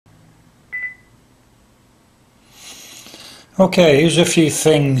Okay, here's a few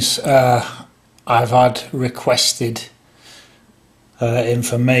things I've had requested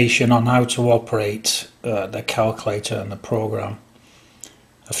information on how to operate the calculator and the program.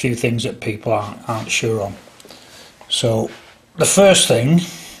 A few things that people aren't sure on. So the first thing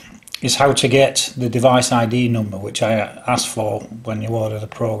is how to get the device ID number, which I asked for when you order the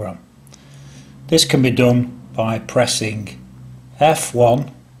program. This can be done by pressing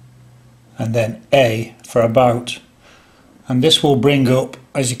F1 and then A for about, and this will bring up,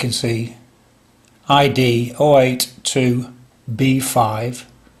 as you can see, ID 082B5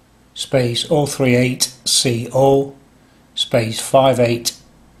 space 038CO space 58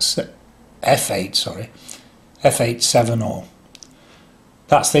 F870.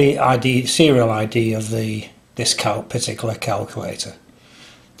 That's the ID, serial ID of this particular calculator.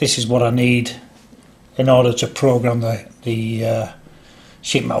 This is what I need in order to program the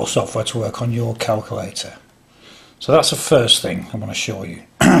sheet metal software to work on your calculator. So that's the first thing I want to show you.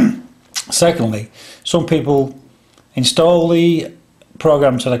 Secondly, some people install the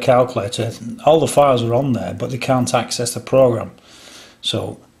program to the calculator, all the files are on there, but they can't access the program.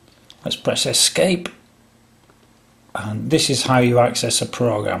 So let's press escape, and this is how you access a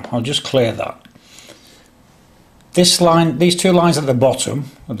program. I'll just clear that. This line, these two lines at the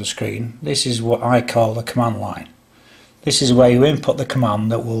bottom of the screen, this is what I call the command line. This is where you input the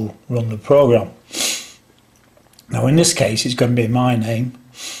command that will run the program. Now in this case it's going to be my name,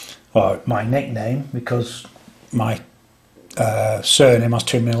 or my nickname, because my surname has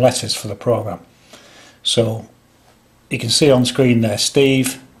too many letters for the program. So you can see on screen there,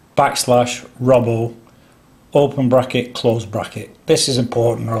 Steve \Robbo open bracket close bracket. This is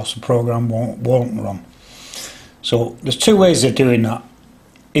important or else the program won't run. So there's two ways of doing that.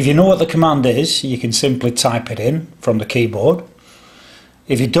 If you know what the command is, you can simply type it in from the keyboard.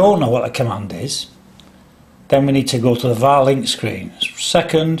 If you don't know what the command is, then we need to go to the varlink screen.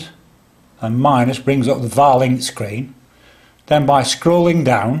 Second and minus brings up the varlink screen. Then by scrolling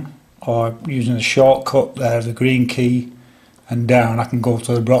down or using the shortcut there, the green key and down, I can go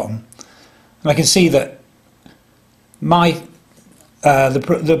to the bottom. And I can see that my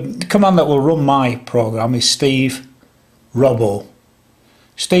the command that will run my program is Steve Robbo.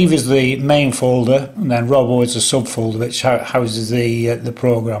 Steve is the main folder, and then Robbo is the subfolder which houses the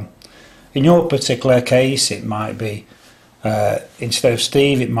program. In your particular case, it might be instead of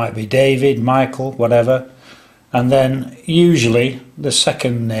Steve, it might be David, Michael, whatever. And then usually the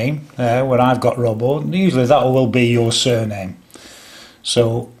second name there, where I've got Robbo, usually that will be your surname.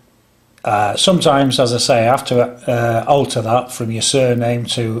 So sometimes, as I say, I have to alter that from your surname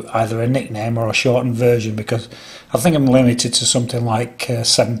to either a nickname or a shortened version, because I think I'm limited to something like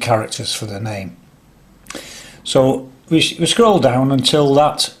 7 characters for the name. So we scroll down until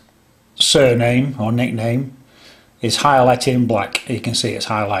that surname or nickname is highlighted in black. You can see it's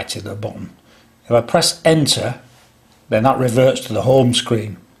highlighted at the bottom. If I press enter, then that reverts to the home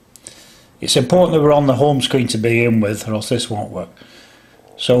screen. It's important that we're on the home screen to begin with, or else this won't work.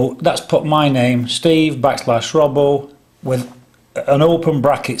 So that's put my name, Steve \Robbo, with an open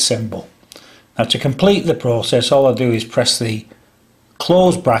bracket symbol. Now to complete the process, all I do is press the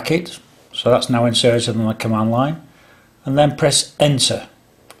close bracket, so that's now inserted on the command line, and then press enter.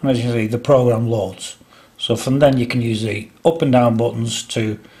 And as you see, the program loads. So from then you can use the up and down buttons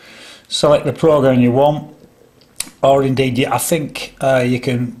to select the program you want, or indeed I think you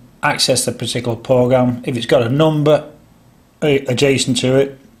can access the particular program. If it's got a number adjacent to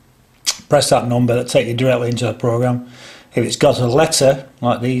it, press that number, that takes you directly into the program. If it's got a letter,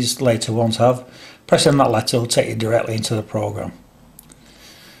 like these later ones have, pressing that letter will take you directly into the program.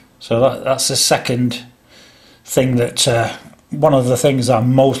 So that's the second thing that one of the things I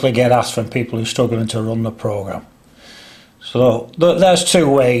mostly get asked from people who are struggling to run the program. So there's two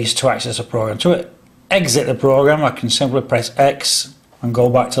ways to access a program. To exit the program, I can simply press X and go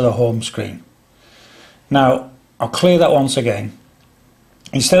back to the home screen. Now I'll clear that once again.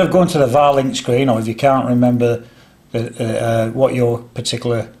 Instead of going to the varlink screen, or if you can't remember what your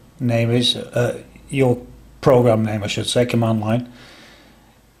particular name is, your program name I should say, command line,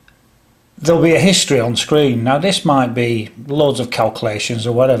 there'll be a history on screen. Now this might be loads of calculations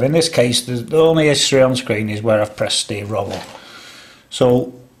or whatever. In this case, the only history on screen is where I've pressed Steve Robbo.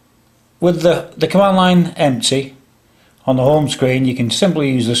 So with the command line empty on the home screen, you can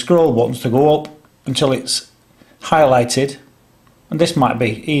simply use the scroll buttons to go up until it's highlighted, and this might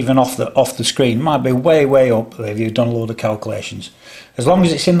be even off the screen, it might be way up if you've done a load of calculations. As long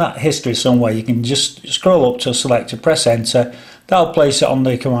as it's in that history somewhere, you can just scroll up to select to press enter. That'll place it on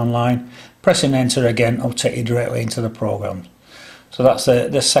the command line. Pressing enter again will take you directly into the program. So that's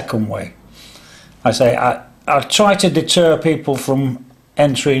the second way. I say I try to deter people from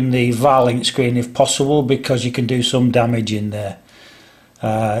entering the Varlink screen if possible, because you can do some damage in there.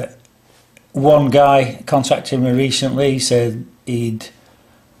 One guy contacted me recently. He said he'd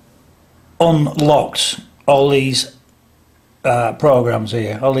unlocked all these programs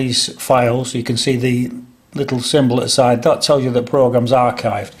here, all these files. You can see the little symbol at the side that tells you that program's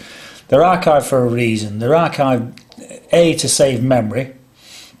archived. They're archived for a reason. They're archived A, to save memory,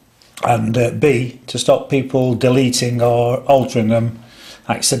 and B, to stop people deleting or altering them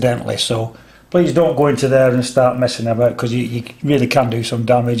accidentally. So please don't go into there and start messing about, because you really can do some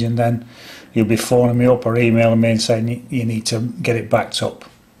damage, and then you'll be phoning me up or emailing me and saying you need to get it backed up.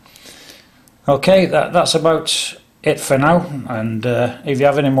 Okay, that's about it for now, and if you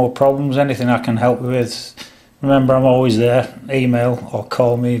have any more problems, anything I can help you with, remember I'm always there. Email or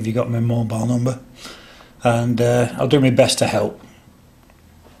call me if you got my mobile number, and I'll do my best to help.